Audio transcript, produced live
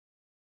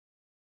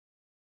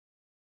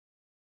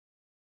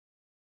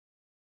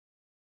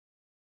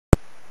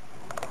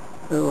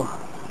So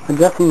I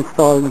just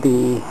installed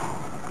the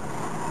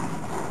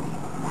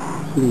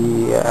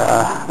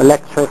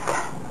electric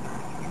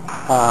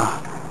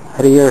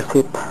rear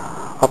seat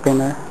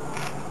opener,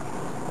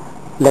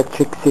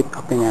 electric seat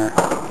opener.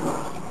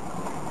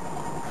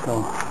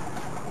 So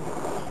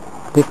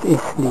this is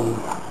the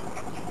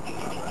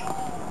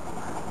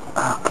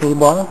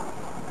cable,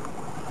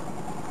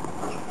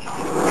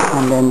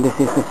 and then this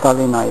is the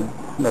solenoid,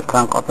 the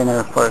trunk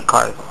opener for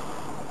cars.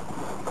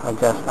 So I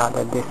just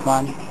added this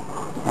one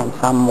and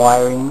some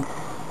wirings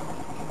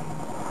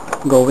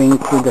going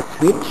to the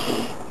switch.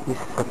 This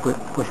is a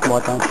push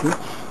button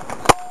switch,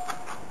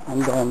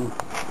 and then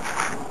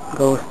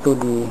goes to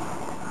the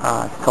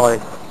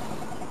source,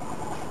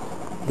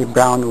 the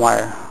brown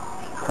wire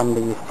from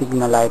the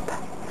signal light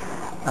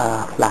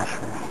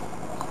flasher,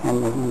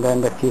 and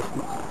then the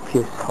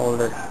fuse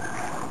holder.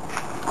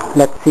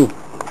 Let's see.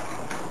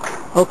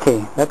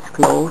 Okay, let's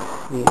close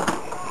the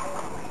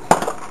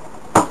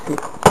seat.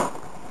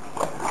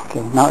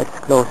 Okay, now it's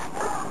closed.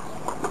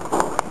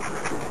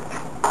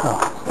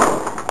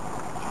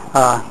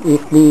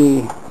 If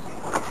the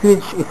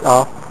switch is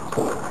off,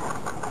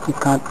 you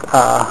can't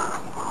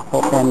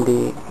open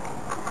the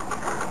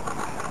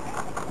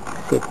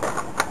seat.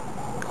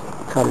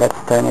 So let's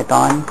turn it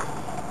on.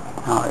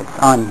 Now it's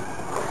on.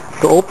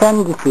 To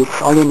open the switch,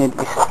 all you need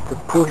is to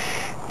push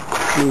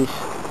this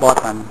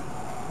button.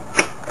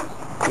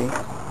 Okay.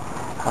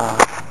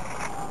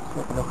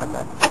 Look at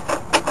that.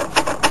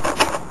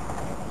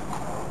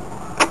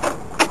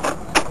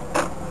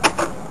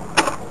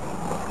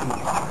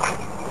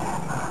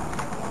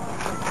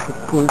 It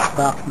pulls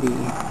back the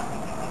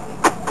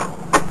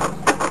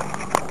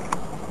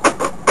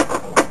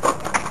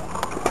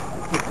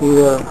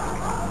wheel.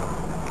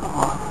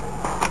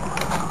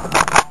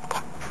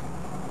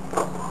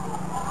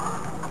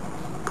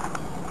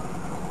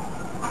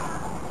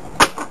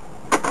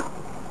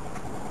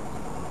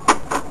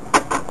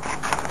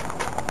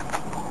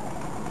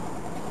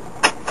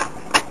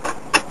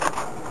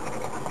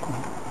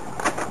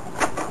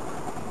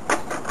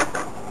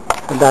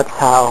 So that's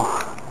how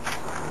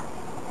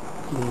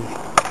the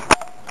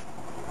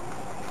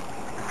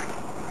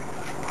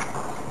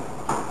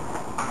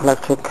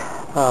electric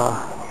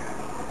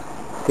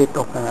seat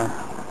opener